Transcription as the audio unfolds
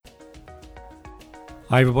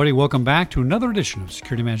Hi, everybody. Welcome back to another edition of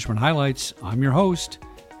Security Management Highlights. I'm your host,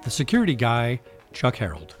 the security guy, Chuck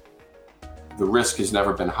Harold. The risk has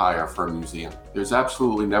never been higher for a museum. There's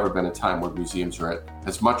absolutely never been a time where museums are at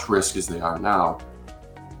as much risk as they are now.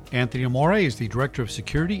 Anthony Amore is the Director of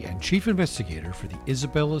Security and Chief Investigator for the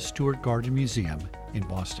Isabella Stewart Gardner Museum in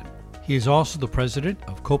Boston. He is also the President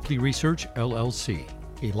of Copley Research, LLC,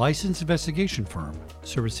 a licensed investigation firm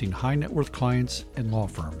servicing high net worth clients and law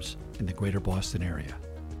firms in the greater Boston area.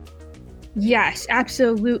 Yes,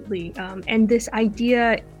 absolutely. And this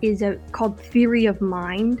idea is called theory of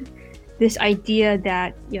mind. This idea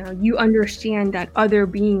that you understand that other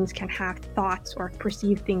beings can have thoughts or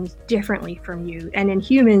perceive things differently from you. And in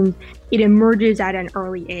humans, it emerges at an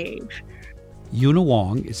early age. Yuna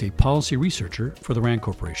Wong is a policy researcher for the RAND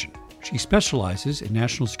Corporation. She specializes in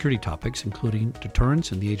national security topics, including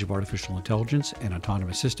deterrence in the age of artificial intelligence and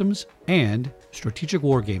autonomous systems, and strategic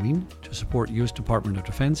wargaming to support U.S. Department of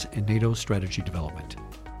Defense and NATO strategy development.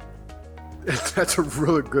 That's a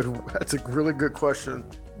really good question.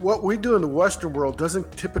 What we do in the Western world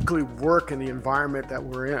doesn't typically work in the environment that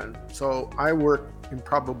we're in. So I work in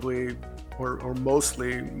probably, or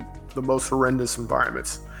mostly, the most horrendous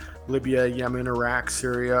environments. Libya, Yemen, Iraq,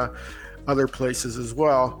 Syria, other places as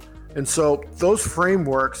well. And so those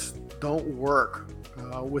frameworks don't work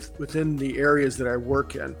within the areas that I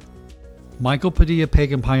work in. Michael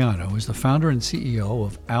Padilla-Pagan-Payano is the founder and CEO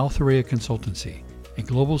of Al Thureya Consultancy, a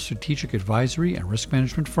global strategic advisory and risk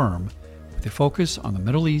management firm with a focus on the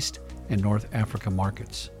Middle East and North Africa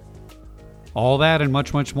markets. All that and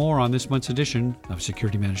much, much more on this month's edition of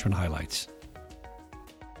Security Management Highlights.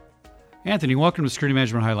 Anthony, welcome to Security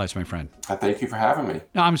Management Highlights, my friend. Thank you for having me.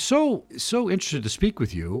 Now, I'm so interested to speak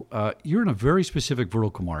with you. You're in a very specific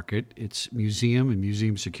vertical market. It's museum and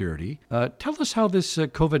museum security. Tell us how this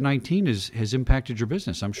COVID-19 has impacted your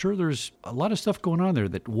business. I'm sure there's a lot of stuff going on there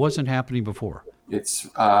that wasn't happening before. It's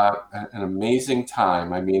an amazing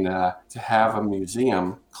time. I mean, to have a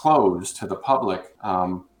museum closed to the public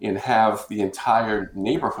and have the entire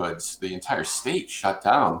neighborhoods, the entire state shut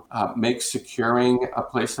down, makes securing a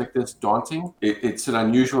place like this daunting. It's an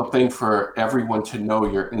unusual thing for everyone to know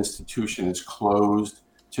your institution is closed,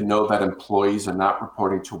 to know that employees are not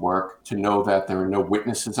reporting to work, to know that there are no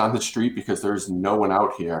witnesses on the street because there's no one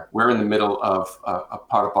out here. We're in the middle of a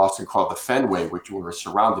part of Boston called the Fenway, which we're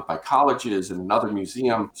surrounded by colleges and another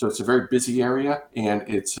museum. So it's a very busy area, and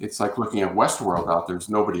it's like looking at Westworld out there. There's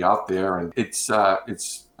nobody out there, and it's a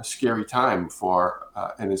scary time for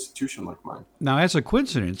an institution like mine. Now, as a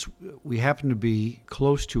coincidence, we happen to be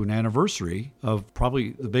close to an anniversary of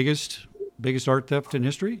probably the biggest art theft in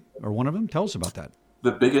history, or one of them. Tell us about that.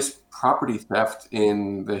 The biggest property theft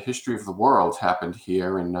in the history of the world happened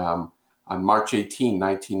here on March 18,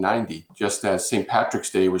 1990. Just as St. Patrick's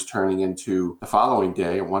Day was turning into the following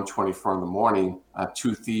day at 1:24 in the morning,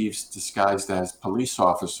 two thieves disguised as police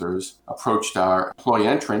officers approached our employee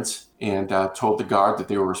entrance and told the guard that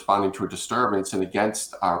they were responding to a disturbance, and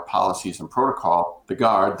against our policies and protocol, the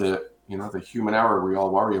guard, the human error we all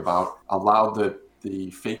worry about, allowed the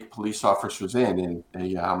fake police officers in, and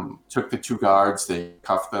they took the two guards, they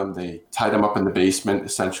cuffed them, they tied them up in the basement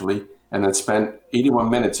essentially, and then spent 81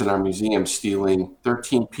 minutes in our museum stealing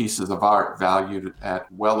 13 pieces of art valued at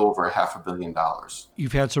well over $500 million.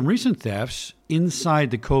 You've had some recent thefts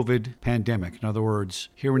inside the COVID pandemic. In other words,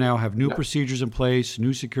 here we now have new procedures in place,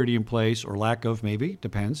 new security in place, or lack of, maybe,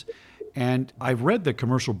 depends. And I've read that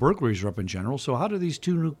commercial burglaries are up in general. So how do these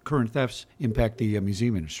two new current thefts impact the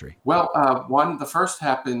museum industry? Well, the first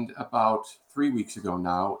happened about 3 weeks ago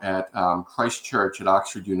now at Christ Church at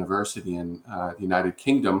Oxford University in the United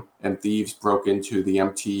Kingdom, and thieves broke into the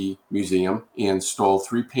MT Museum and stole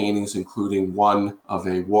 3 paintings, including one of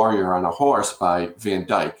a warrior on a horse by Van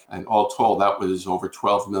Dyck. And all told, that was over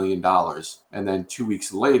 $12 million. And then 2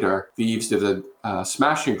 weeks later, thieves did a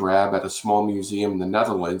smash and grab at a small museum in the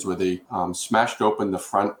Netherlands where they smashed open the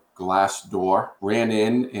front glass door, ran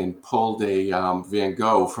in and pulled a Van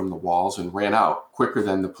Gogh from the walls and ran out quicker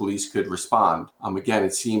than the police could respond. Again,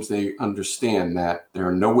 it seems they understand that there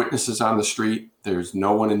are no witnesses on the street. There's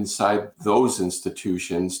no one inside those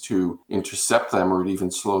institutions to intercept them or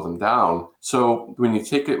even slow them down. So when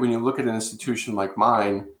you look at an institution like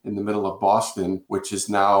mine in the middle of Boston, which is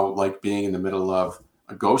now like being in the middle of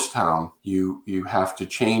a ghost town, you have to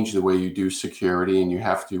change the way you do security, and you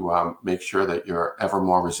have to make sure that you're ever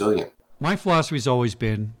more resilient. My philosophy has always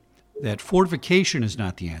been that fortification is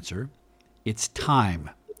not the answer. It's time.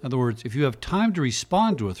 In other words, if you have time to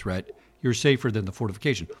respond to a threat, you're safer than the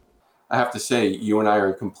fortification. I have to say, you and I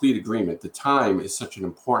are in complete agreement. The time is such an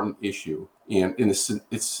important issue. And it's an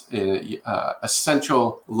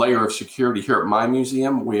essential layer of security here at my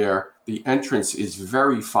museum, where the entrance is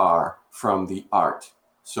very far from the art.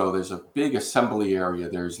 So there's a big assembly area.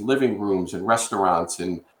 There's living rooms and restaurants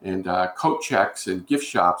and coat checks and gift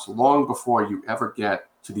shops long before you ever get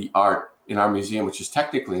to the art in our museum, which is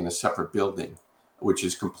technically in a separate building, which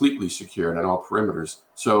is completely secured on all perimeters.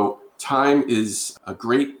 So time is a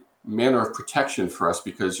great manner of protection for us,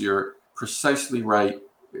 because you're precisely right.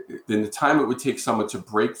 In the time it would take someone to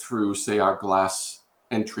break through, say, our glass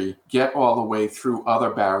entry, get all the way through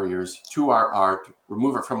other barriers to our art,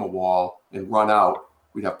 remove it from a wall, and run out,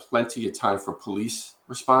 we'd have plenty of time for police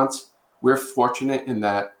response. We're fortunate in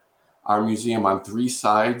that our museum on 3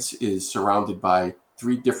 sides is surrounded by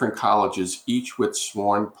 3 different colleges, each with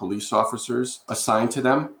sworn police officers assigned to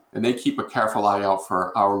them, and they keep a careful eye out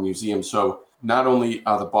for our museum. So not only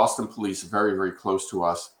are the Boston police very, very close to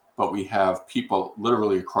us, but we have people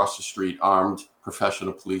literally across the street, armed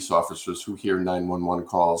professional police officers who hear 911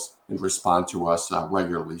 calls and respond to us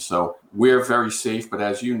regularly. So we're very safe, but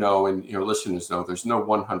as you know, and your listeners know, there's no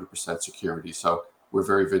 100% security. So we're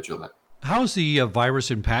very vigilant. How's the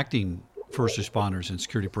virus impacting first responders and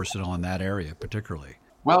security personnel in that area particularly?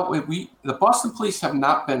 Well, the Boston police have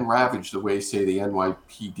not been ravaged the way, say, the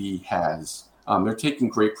NYPD has. They're taking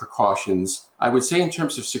great precautions. I would say in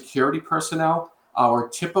terms of security personnel, our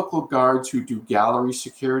typical guards who do gallery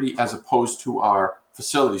security, as opposed to our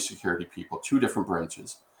facility security people, 2 different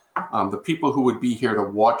branches. The people who would be here to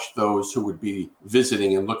watch those who would be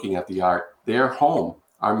visiting and looking at the art, they're home.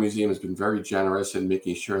 Our museum has been very generous in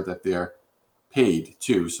making sure that they're paid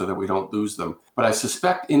too, so that we don't lose them. But I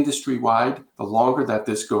suspect industry-wide, the longer that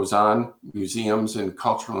this goes on, museums and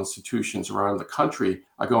cultural institutions around the country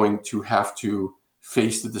are going to have to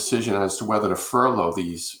face the decision as to whether to furlough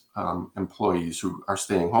these employees who are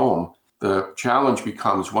staying home. The challenge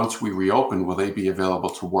becomes, once we reopen, will they be available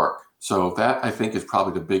to work? So that, I think, is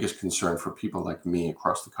probably the biggest concern for people like me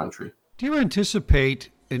across the country. Do you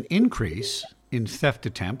anticipate an increase in theft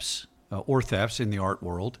attempts or thefts in the art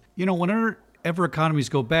world? Whenever economies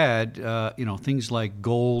go bad, things like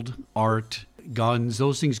gold, art, guns,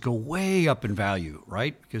 those things go way up in value,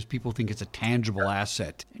 right? Because people think it's a tangible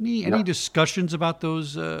asset. Any discussions about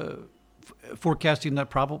those forecasting that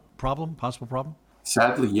possible problem?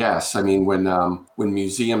 Sadly, yes. I mean, when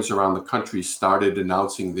museums around the country started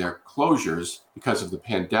announcing their closures because of the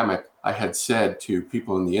pandemic, I had said to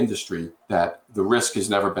people in the industry that the risk has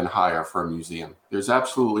never been higher for a museum. There's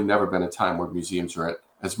absolutely never been a time where museums are at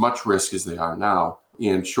as much risk as they are now.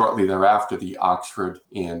 And shortly thereafter, the Oxford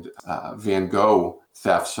and Van Gogh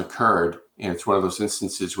thefts occurred. And it's one of those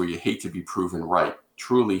instances where you hate to be proven right,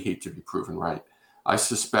 truly hate to be proven right. I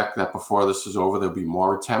suspect that before this is over, there'll be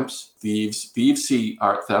more attempts. Thieves see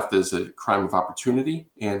art theft as a crime of opportunity.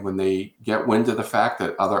 And when they get wind of the fact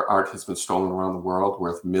that other art has been stolen around the world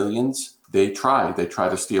worth millions, they try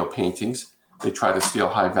to steal paintings. They try to steal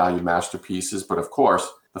high value masterpieces. But of course,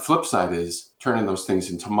 the flip side is turning those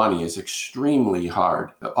things into money is extremely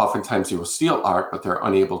hard. Oftentimes they will steal art, but they're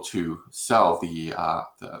unable to sell the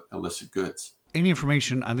illicit goods. Any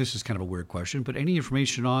information, and this is kind of a weird question, but any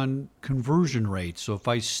information on conversion rates? So if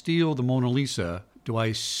I steal the Mona Lisa, do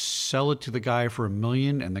I sell it to the guy for $1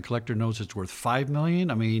 million and the collector knows it's worth $5 million?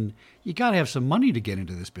 I mean, you got to have some money to get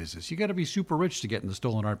into this business. You got to be super rich to get in the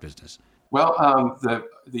stolen art business. Well,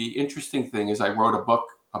 the interesting thing is I wrote a book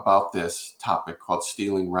about this topic called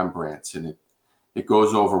Stealing Rembrandts, and it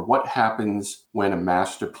goes over what happens when a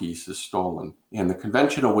masterpiece is stolen. And the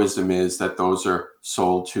conventional wisdom is that those are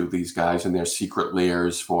sold to these guys in their secret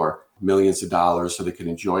lairs for millions of dollars so they can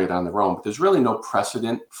enjoy it on their own. But there's really no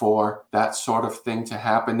precedent for that sort of thing to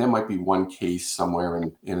happen. There might be one case somewhere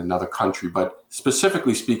in another country, but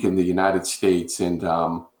specifically speaking, the United States and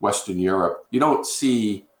Western Europe, you don't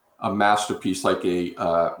see a masterpiece like a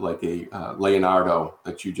Leonardo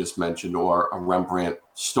that you just mentioned, or a Rembrandt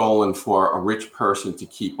stolen for a rich person to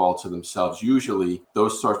keep all to themselves. Usually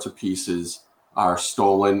those sorts of pieces are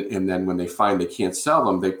stolen, and then when they find they can't sell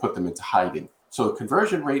them, they put them into hiding. So the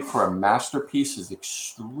conversion rate for a masterpiece is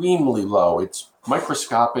extremely low. It's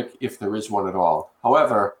microscopic if there is one at all.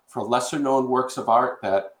 However, for lesser known works of art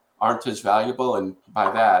that aren't as valuable, and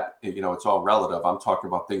by that, it's all relative. I'm talking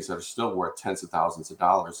about things that are still worth tens of thousands of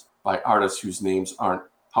dollars by artists whose names aren't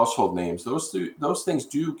household names. Those things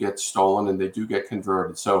do get stolen and they do get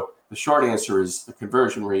converted. So the short answer is the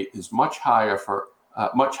conversion rate is much higher for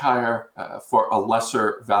a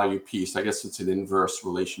lesser value piece. I guess it's an inverse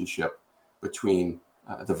relationship between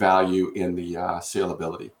the value and the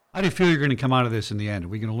saleability. How do you feel you're going to come out of this in the end? Are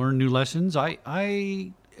we going to learn new lessons?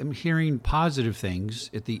 I am hearing positive things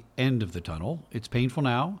at the end of the tunnel. It's painful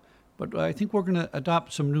now, but I think we're going to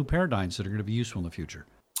adopt some new paradigms that are going to be useful in the future.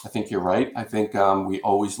 I think you're right. I think we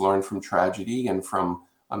always learn from tragedy and from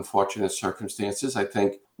unfortunate circumstances. I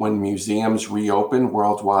think when museums reopen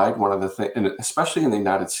worldwide, one of the things, and especially in the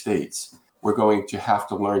United States, we're going to have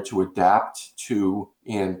to learn to adapt to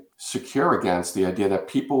and secure against the idea that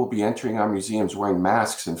people will be entering our museums wearing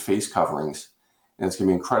masks and face coverings. And it's going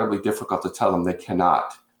to be incredibly difficult to tell them they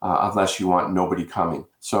cannot unless you want nobody coming.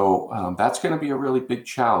 So that's going to be a really big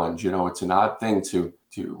challenge. You know, it's an odd thing to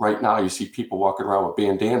right now you see people walking around with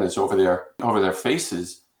bandanas over their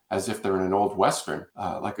faces as if they're in an old Western,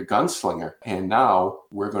 like a gunslinger. And now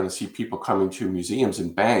we're going to see people coming to museums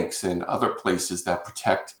and banks and other places that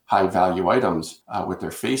protect high value items with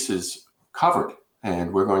their faces covered.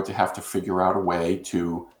 And we're going to have to figure out a way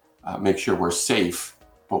to make sure we're safe,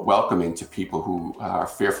 but welcoming to people who are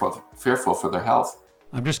fearful for their health.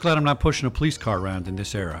 I'm just glad I'm not pushing a police car around in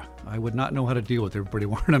this era. I would not know how to deal with everybody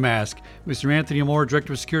wearing a mask. Mr. Anthony Moore,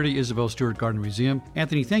 Director of Security, Isabel Stewart Gardner Museum.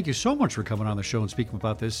 Anthony, thank you so much for coming on the show and speaking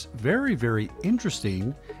about this very, very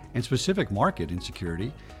interesting and specific market in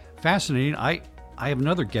security. Fascinating. I have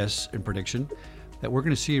another guess and prediction that we're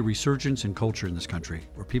going to see a resurgence in culture in this country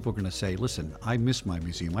where people are going to say, listen, I miss my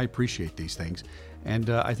museum. I appreciate these things.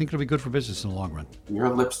 And I think it'll be good for business in the long run. Your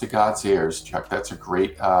lips to God's ears, Chuck. That's a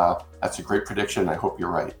great prediction. I hope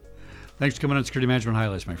you're right. Thanks for coming on Security Management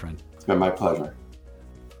Highlights, my friend. It's been my pleasure.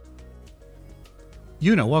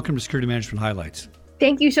 Una, welcome to Security Management Highlights.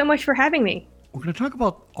 Thank you so much for having me. We're going to talk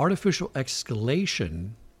about artificial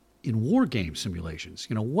escalation in war game simulations.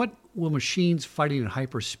 You know, what will machines fighting at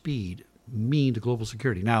hyperspeed mean to global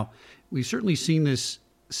security? Now, we've certainly seen this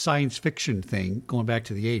science fiction thing going back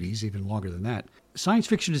to the 80s, even longer than that. Science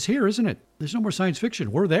fiction is here, isn't it? There's no more science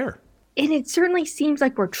fiction. We're there. And it certainly seems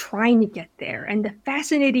like we're trying to get there. And the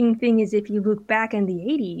fascinating thing is, if you look back in the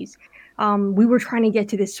 80s, we were trying to get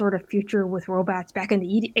to this sort of future with robots back in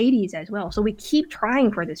the 80s as well. So we keep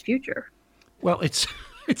trying for this future. Well, it's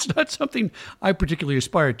not something I particularly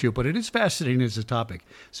aspire to, but it is fascinating as a topic.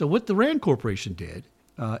 So what the RAND Corporation did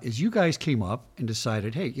is you guys came up and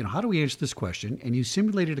decided, hey, you know, how do we answer this question? And you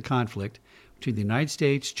simulated a conflict between the United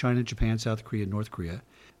States, China, Japan, South Korea, and North Korea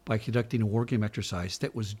by conducting a war game exercise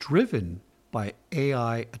that was driven by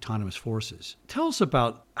AI autonomous forces. Tell us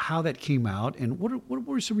about how that came out and what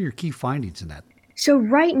were some of your key findings in that? So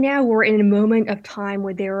right now we're in a moment of time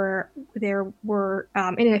where there were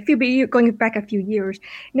going back a few years,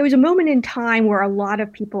 and there was a moment in time where a lot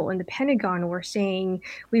of people in the Pentagon were saying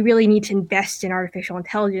we really need to invest in artificial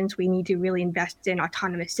intelligence, we need to really invest in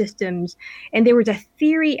autonomous systems, and there was a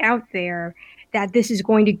theory out there that this is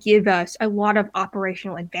going to give us a lot of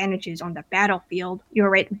operational advantages on the battlefield. You're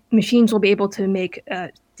right, machines will be able to make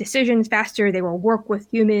decisions faster. They will work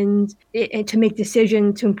with humans to make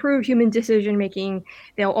decisions, to improve human decision making.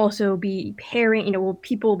 They'll also be pairing,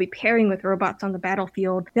 people will be pairing with robots on the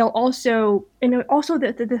battlefield. They'll also,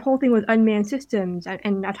 the whole thing with unmanned systems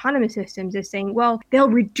and autonomous systems is saying, well, they'll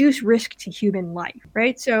reduce risk to human life,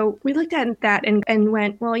 right? So we looked at that and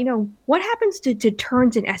went, well, what happens to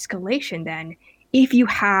deterrence and escalation then? If you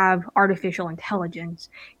have artificial intelligence,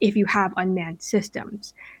 if you have unmanned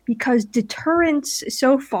systems, because deterrence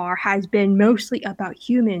so far has been mostly about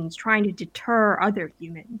humans trying to deter other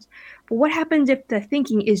humans. But what happens if the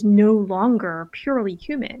thinking is no longer purely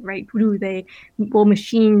human, right? Will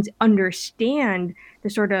machines understand the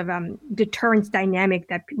sort of deterrence dynamic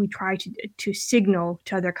that we try to signal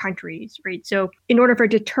to other countries, right? So in order for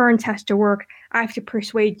deterrence has to work, I have to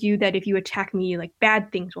persuade you that if you attack me, like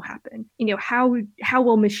bad things will happen. How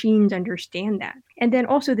will machines understand that? And then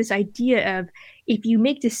also this idea of if you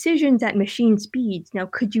make decisions at machine speeds, now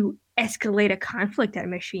could you escalate a conflict at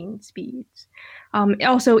machine speeds?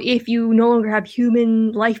 Also, if you no longer have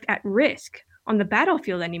human life at risk on the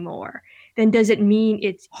battlefield anymore, then does it mean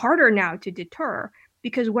it's harder now to deter?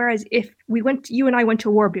 Because whereas if you and I went to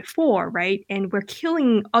war before, right, and we're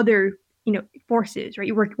killing other forces,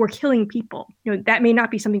 right? We're killing people. That may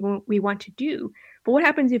not be something we want to do. But what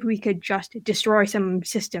happens if we could just destroy some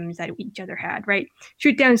systems that each other had, right?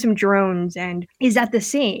 Shoot down some drones, and is that the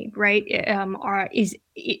same, right? Am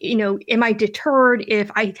I deterred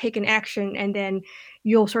if I take an action and then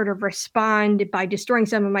you'll sort of respond by destroying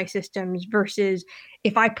some of my systems versus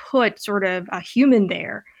if I put sort of a human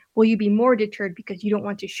there? Will you be more deterred because you don't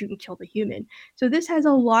want to shoot and kill the human? So this has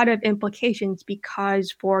a lot of implications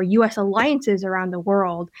because for U.S. alliances around the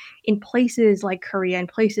world, in places like Korea and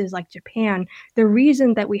places like Japan, the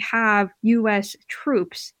reason that we have U.S.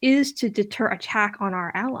 troops is to deter attack on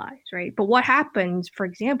our allies, right? But what happens, for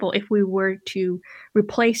example, if we were to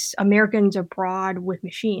replace Americans abroad with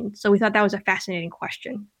machines? So we thought that was a fascinating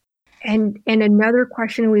question. And another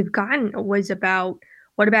question we've gotten was about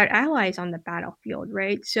what about allies on the battlefield,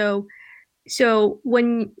 right? So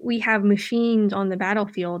when we have machines on the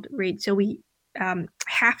battlefield, right? So we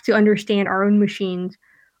have to understand our own machines.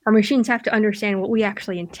 Our machines have to understand what we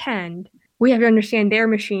actually intend. We have to understand their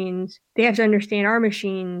machines. They have to understand our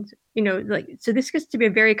machines. Like, so this gets to be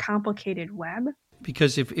a very complicated web.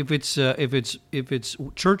 Because if it's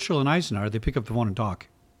Churchill and Eisenhower, they pick up the phone and talk.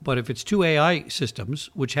 But if it's two AI systems,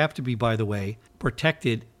 which have to be, by the way,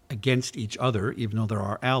 protected against each other, even though there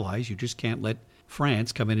are allies, you just can't let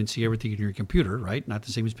France come in and see everything in your computer, right? Not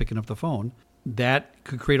the same as picking up the phone. That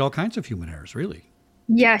could create all kinds of human errors, really.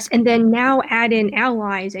 Yes, and then now add in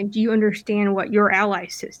allies, and do you understand what your ally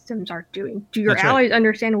systems are doing? Do your That's allies right.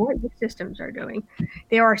 understand what your systems are doing?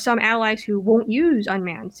 There are some allies who won't use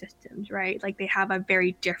unmanned systems, right? Like they have a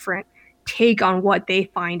very different take on what they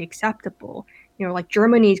find acceptable. Like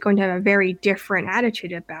Germany is going to have a very different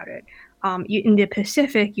attitude about it. In the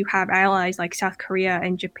Pacific, you have allies like South Korea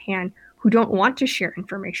and Japan who don't want to share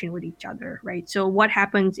information with each other, right? So what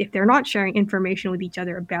happens if they're not sharing information with each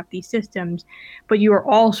other about these systems, but you are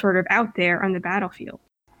all sort of out there on the battlefield?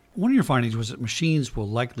 One of your findings was that machines will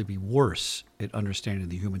likely be worse at understanding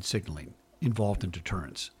the human signaling involved in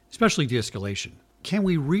deterrence, especially de-escalation. Can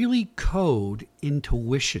we really code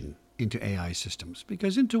intuition into AI systems?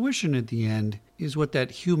 Because intuition at the end is what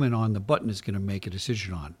that human on the button is going to make a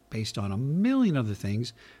decision on based on a million other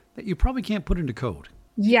things that you probably can't put into code.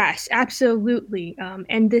 Yes, absolutely.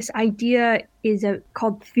 And this idea is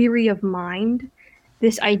called theory of mind.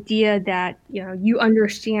 This idea that you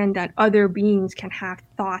understand that other beings can have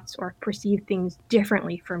thoughts or perceive things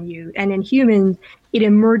differently from you, and in humans, it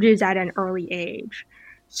emerges at an early age.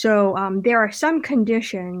 So there are some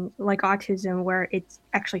conditions like autism where it's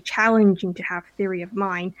actually challenging to have theory of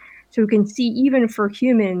mind. So we can see even for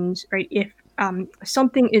humans, right, if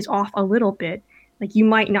something is off a little bit, like you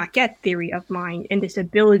might not get theory of mind and this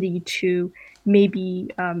ability to maybe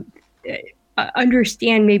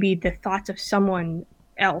understand maybe the thoughts of someone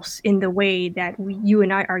else in the way that you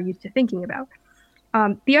and I are used to thinking about.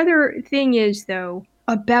 The other thing is, though,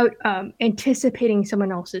 about anticipating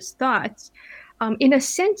someone else's thoughts. In a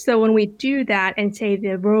sense, though, when we do that and say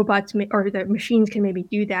the robots or the machines can maybe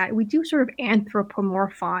do that, we do sort of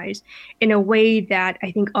anthropomorphize in a way that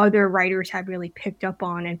I think other writers have really picked up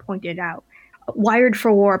on and pointed out. Wired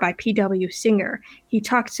for War by P.W. Singer. He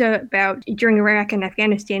talks about during Iraq and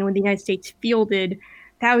Afghanistan when the United States fielded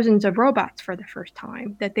thousands of robots for the first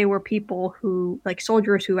time, that they were people who, like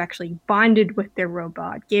soldiers who actually bonded with their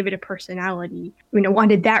robot, gave it a personality,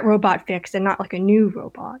 wanted that robot fixed and not like a new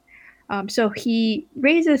robot. So he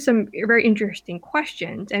raises some very interesting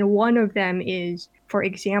questions. And one of them is, for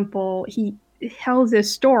example, he tells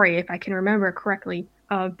this story, if I can remember correctly,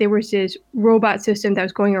 there was this robot system that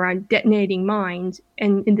was going around detonating mines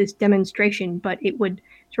and in this demonstration, but it would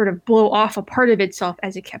sort of blow off a part of itself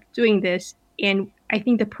as it kept doing this. And I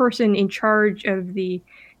think the person in charge of the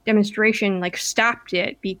demonstration stopped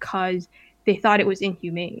it because they thought it was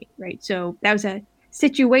inhumane, right? So that was a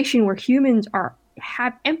situation where humans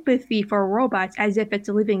have empathy for robots as if it's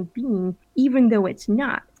a living being, even though it's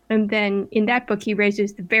not. And then in that book, he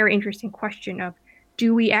raises the very interesting question of,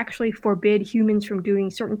 do we actually forbid humans from doing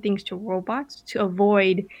certain things to robots to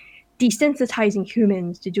avoid desensitizing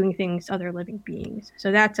humans to doing things to other living beings?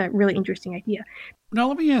 So that's a really interesting idea. Now,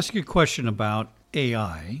 let me ask you a question about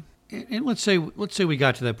AI. And let's say we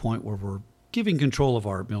got to that point where we're giving control of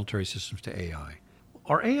our military systems to AI.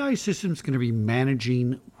 Are AI systems going to be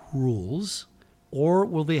managing rules, or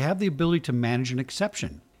will they have the ability to manage an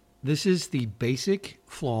exception? This is the basic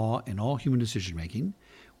flaw in all human decision making.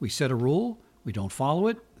 We set a rule. We don't follow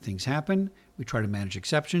it. Things happen. We try to manage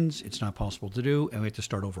exceptions. It's not possible to do, and we have to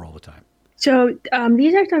start over all the time. So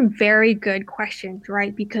these are some very good questions,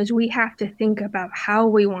 right? Because we have to think about how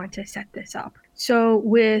we want to set this up. So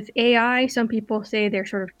with AI, some people say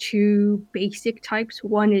there's sort of two basic types.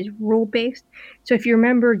 One is rule-based. So if you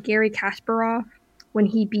remember Garry Kasparov, when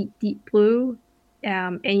he beat Deep Blue,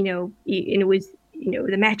 and it was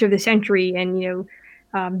the match of the century, and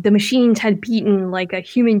the machines had beaten like a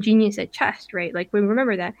human genius at chess, right? Like we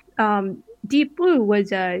remember that. Deep Blue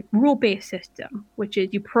was a rule-based system, which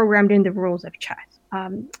is you programmed in the rules of chess.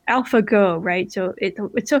 AlphaGo, right? So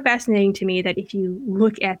it's so fascinating to me that if you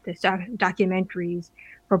look at the documentaries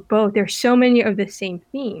for both, there's so many of the same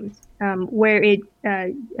themes where it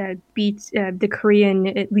beats the Korean,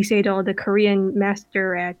 Lee Sedol, the Korean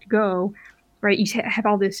master at Go, right? You have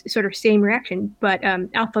all this sort of same reaction, but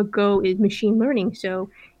AlphaGo is machine learning, so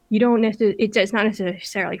you don't necessarily, it's not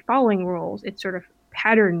necessarily following rules. It's sort of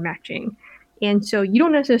pattern matching. And so you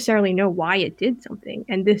don't necessarily know why it did something.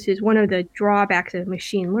 And this is one of the drawbacks of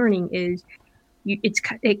machine learning is it's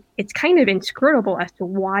kind of inscrutable as to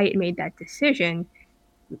why it made that decision.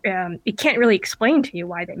 It can't really explain to you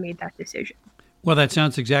why they made that decision. Well, that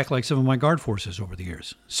sounds exactly like some of my guard forces over the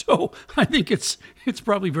years. So I think it's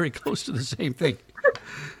probably very close to the same thing.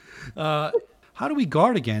 How do we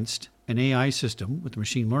guard against an AI system with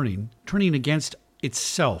machine learning turning against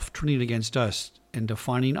itself, turning against us, and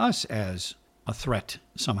defining us as a threat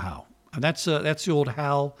somehow? And that's the old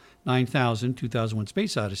HAL 9000, 2001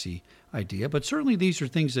 Space Odyssey idea. But certainly these are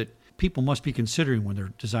things that people must be considering when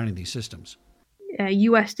they're designing these systems.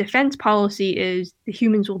 U.S. defense policy is the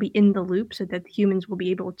humans will be in the loop so that the humans will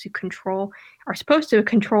be able to are supposed to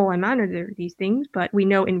control and monitor these things. But we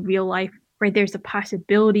know in real life, right, there's a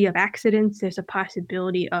possibility of accidents. There's a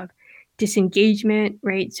possibility of disengagement,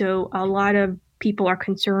 right? So a lot of people are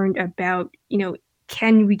concerned about,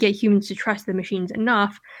 can we get humans to trust the machines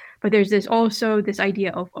enough? But there's also this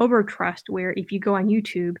idea of overtrust, where if you go on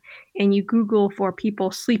YouTube and you Google for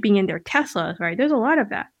people sleeping in their Teslas, right, there's a lot of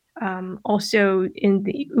that. Also, in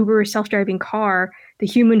the Uber self-driving car, the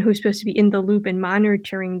human who's supposed to be in the loop and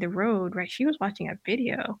monitoring the road, right, she was watching a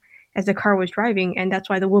video as the car was driving, and that's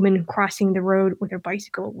why the woman crossing the road with her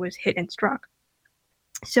bicycle was hit and struck.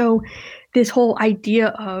 So this whole idea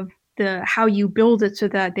of how you build it so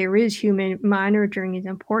that there is human monitoring is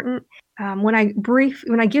important. When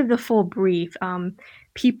I give the full brief,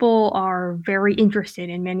 people are very interested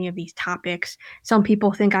in many of these topics. Some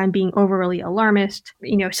people think I'm being overly alarmist.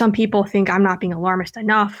 Some people think I'm not being alarmist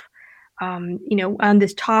enough. On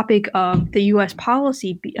this topic of the U.S.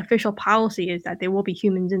 policy, official policy is that there will be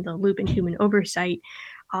humans in the loop and human oversight.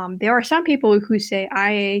 There are some people who say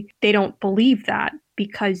they don't believe that,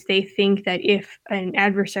 because they think that if an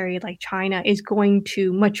adversary like China is going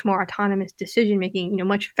to much more autonomous decision-making,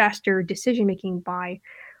 much faster decision-making by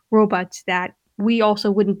robots, that we also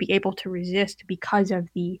wouldn't be able to resist because of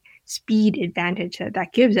the speed advantage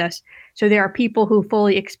that gives us. So there are people who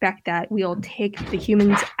fully expect that we'll take the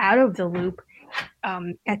humans out of the loop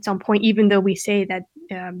at some point, even though we say that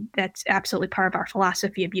that's absolutely part of our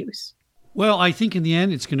philosophy of use. Well, I think in the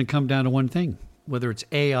end, it's going to come down to one thing. Whether it's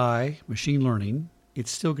AI, machine learning, it's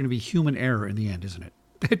still going to be human error in the end, isn't it?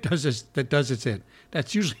 That does its end.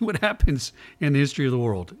 That's usually what happens in the history of the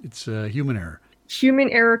world. It's human error. Human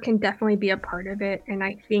error can definitely be a part of it. And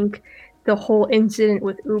I think the whole incident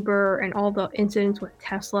with Uber and all the incidents with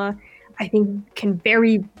Tesla, I think can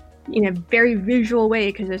in a very visual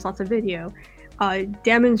way, because there's lots of video,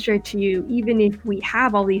 demonstrate to you, even if we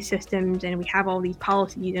have all these systems and we have all these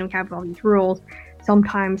policies and we have all these rules,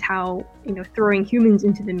 sometimes how throwing humans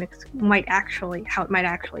into the mix might actually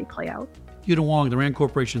play out. Yuda Wong, the RAND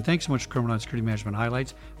Corporation, thanks so much for coming on Security Management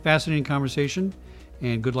Highlights. Fascinating conversation,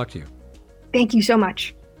 and good luck to you. Thank you so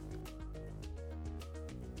much.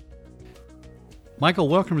 Michael,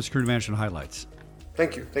 welcome to Security Management Highlights.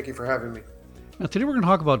 Thank you. Thank you for having me. Now, today we're going to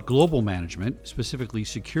talk about global management, specifically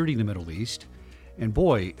security in the Middle East. And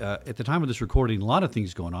boy, at the time of this recording, a lot of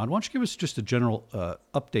things going on. Why don't you give us just a general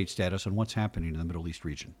update status on what's happening in the Middle East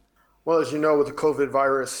region? Well, as you know, with the COVID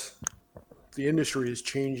virus, the industry is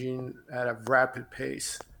changing at a rapid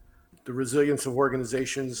pace. The resilience of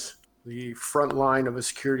organizations, the front line of the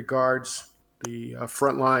security guards, the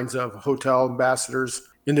front lines of hotel ambassadors,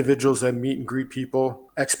 individuals that meet and greet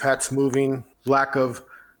people, expats moving, lack of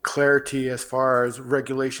clarity as far as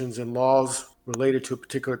regulations and laws related to a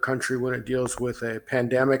particular country when it deals with a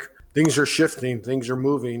pandemic. Things are shifting, things are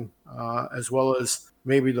moving, as well as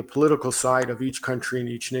maybe the political side of each country and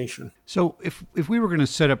each nation. So if we were going to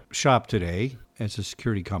set up shop today as a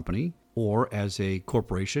security company or as a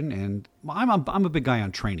corporation, and I'm a big guy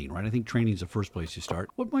on training, right? I think training is the first place you start.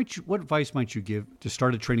 What advice might you give to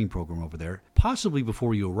start a training program over there, possibly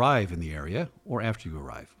before you arrive in the area or after you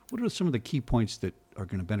arrive? What are some of the key points that are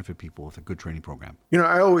going to benefit people with a good training program?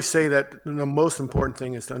 I always say that the most important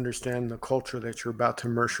thing is to understand the culture that you're about to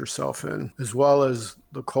immerse yourself in, as well as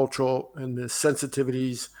the cultural and the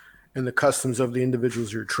sensitivities and the customs of the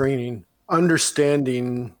individuals you're training.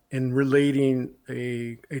 Understanding and relating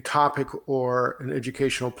a topic or an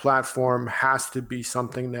educational platform has to be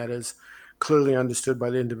something that is clearly understood by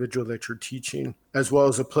the individual that you're teaching, as well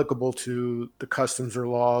as applicable to the customs or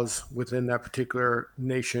laws within that particular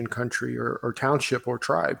nation, country, or township or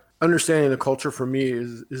tribe. Understanding the culture for me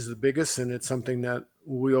is the biggest, and it's something that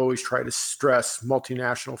we always try to stress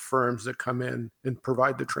multinational firms that come in and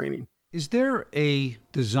provide the training. Is there a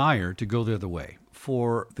desire to go the other way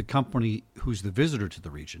for the company who's the visitor to the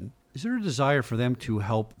region? Is there a desire for them to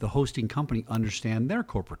help the hosting company understand their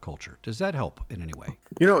corporate culture? Does that help in any way?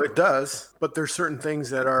 It does, but there's certain things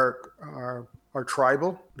that are are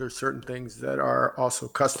tribal. There's certain things that are also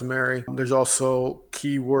customary. There's also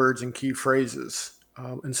key words and key phrases.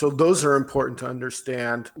 And so those are important to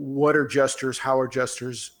understand. What are gestures? How are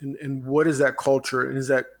gestures? And what is that culture? And is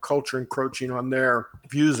that culture encroaching on their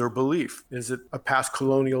views or belief? Is it a past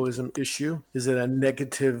colonialism issue? Is it a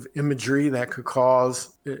negative imagery that could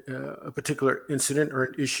cause a particular incident or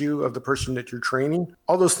an issue of the person that you're training?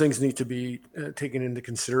 All those things need to be taken into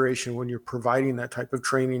consideration when you're providing that type of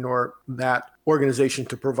training or that organization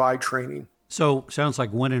to provide training. So sounds like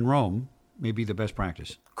when in Rome may be the best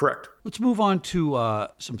practice. Correct. Let's move on to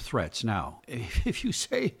some threats now. If you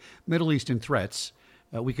say Middle Eastern threats,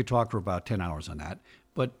 we could talk for about 10 hours on that.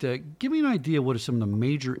 But give me an idea, what are some of the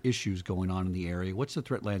major issues going on in the area? What's the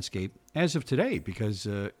threat landscape as of today? Because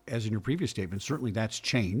as in your previous statement, certainly that's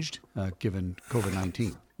changed given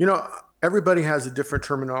COVID-19. Everybody has a different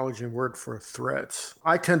terminology and word for threats.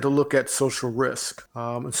 I tend to look at social risk,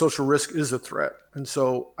 and social risk is a threat. And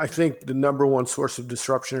so I think the number one source of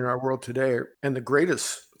disruption in our world today, and the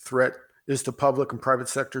greatest threat is to public and private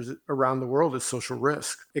sectors around the world, is social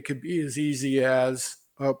risk. It could be as easy as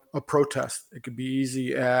a protest. It could be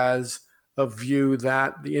easy as a view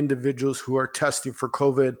that the individuals who are testing for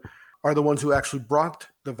COVID are the ones who actually brought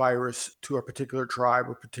the virus to a particular tribe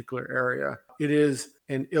or particular area. It is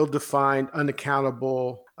an ill-defined,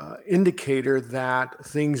 unaccountable indicator that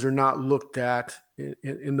things are not looked at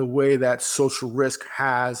in the way that social risk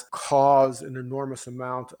has caused an enormous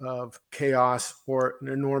amount of chaos or an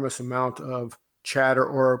enormous amount of chatter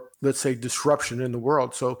or, let's say, disruption in the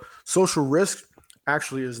world. So social risk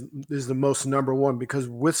actually is the most number one, because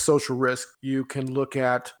with social risk, you can look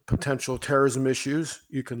at potential terrorism issues,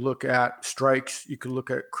 you can look at strikes, you can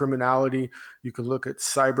look at criminality, you can look at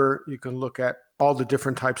cyber, you can look at all the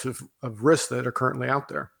different types of risks that are currently out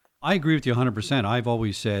there. I agree with you 100%. I've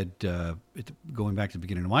always said, going back to the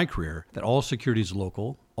beginning of my career, that all security is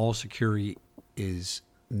local, all security is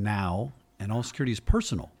now, and all security is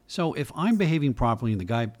personal. So if I'm behaving properly and the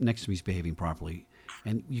guy next to me is behaving properly,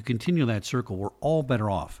 and you continue that circle, we're all better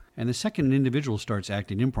off. And the second an individual starts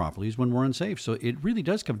acting improperly is when we're unsafe. So it really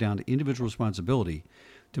does come down to individual responsibility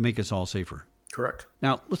to make us all safer. Correct.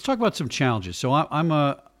 Now, let's talk about some challenges. So I'm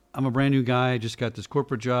a brand new guy. I just got this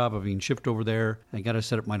corporate job. I'm being shipped over there. I got to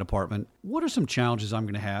set up my department. What are some challenges I'm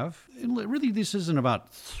going to have? And really, this isn't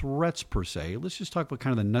about threats per se. Let's just talk about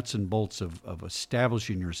kind of the nuts and bolts of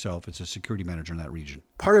establishing yourself as a security manager in that region.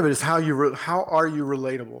 Part of it is how are you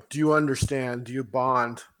relatable? Do you understand? Do you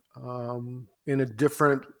bond in a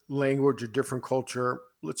different language or different culture?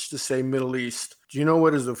 Let's just say Middle East. Do you know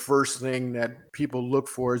what is the first thing that people look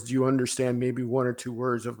for? Is do you understand maybe one or two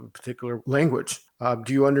words of a particular language?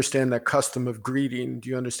 Do you understand that custom of greeting?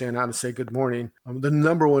 Do you understand how to say good morning? The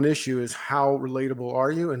number one issue is how relatable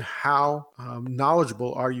are you and how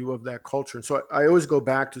knowledgeable are you of that culture? And so I always go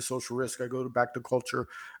back to social risk. I go back to culture.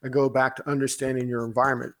 I go back to understanding your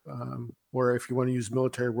environment. Or if you want to use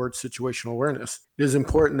military words, situational awareness. It is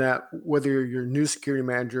important that whether you're a new security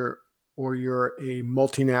manager or you're a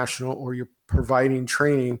multinational or you're providing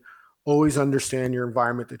training, always understand your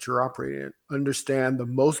environment that you're operating in. Understand the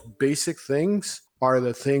most basic things are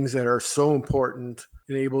the things that are so important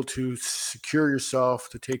and able to secure yourself,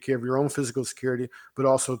 to take care of your own physical security, but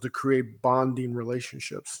also to create bonding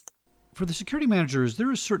relationships. For the security manager, is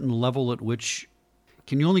there a certain level at which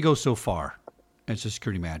can you only go so far as a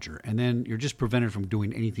security manager, and then you're just prevented from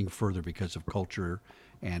doing anything further because of culture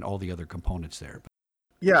and all the other components there?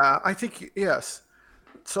 Yeah, I think, yes.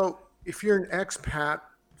 So if you're an expat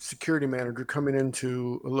security manager coming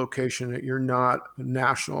into a location that you're not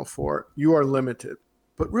national for, you are limited.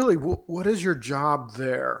 But really, what is your job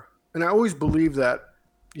there? And I always believe that,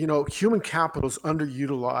 human capital is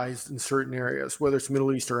underutilized in certain areas, whether it's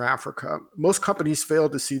Middle East or Africa. Most companies fail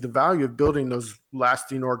to see the value of building those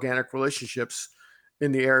lasting organic relationships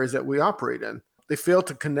in the areas that we operate in. They fail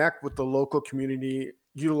to connect with the local community,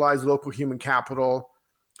 utilize local human capital.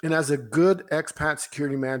 And as a good expat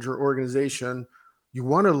security manager organization, you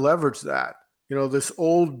want to leverage that. This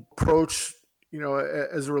old approach,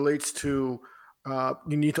 as it relates to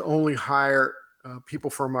you need to only hire people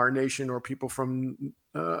from our nation or people from,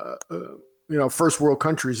 first world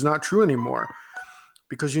countries is not true anymore,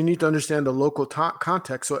 because you need to understand the local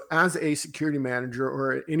context. So as a security manager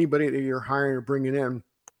or anybody that you're hiring or bringing in,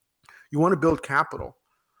 you want to build capital.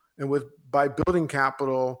 And by building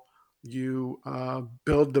capital, you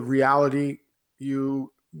build the reality,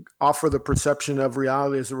 you offer the perception of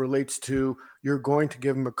reality as it relates to you're going to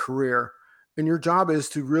give them a career. And your job is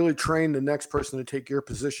to really train the next person to take your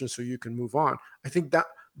position so you can move on. I think that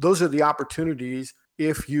those are the opportunities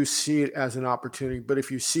if you see it as an opportunity. But if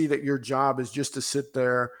you see that your job is just to sit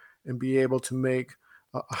there and be able to make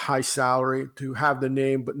a high salary, to have the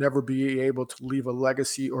name, but never be able to leave a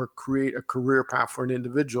legacy or create a career path for an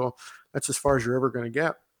individual. That's as far as you're ever going to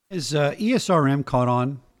get. Is ESRM caught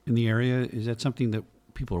on in the area? Is that something that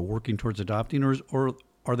people are working towards adopting, or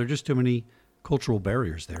are there just too many cultural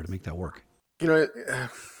barriers there to make that work?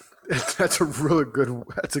 That's a really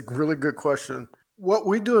good question. What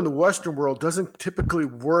we do in the Western world doesn't typically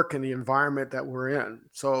work in the environment that we're in.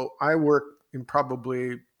 So I work in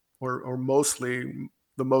probably or mostly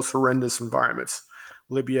the most horrendous environments: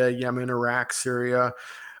 Libya, Yemen, Iraq, Syria,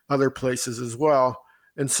 other places as well.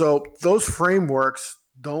 And so those frameworks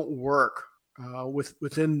don't work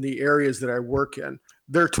within the areas that I work in.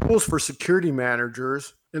 They're tools for security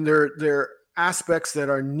managers, and they're aspects that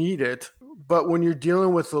are needed. But when you're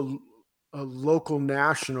dealing with a local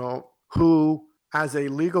national who, as a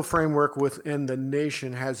legal framework within the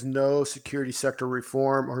nation, has no security sector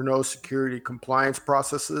reform or no security compliance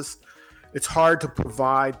processes, it's hard to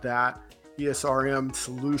provide that ESRM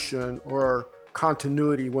solution or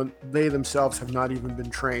continuity when they themselves have not even been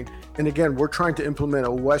trained. And again, we're trying to implement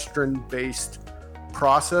a Western-based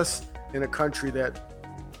process in a country that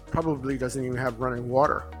probably doesn't even have running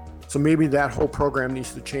water. So maybe that whole program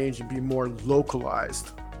needs to change and be more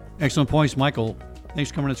localized. Excellent points, Michael.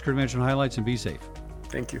 Thanks for coming to Security Management Highlights, and be safe.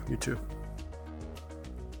 Thank you. You too.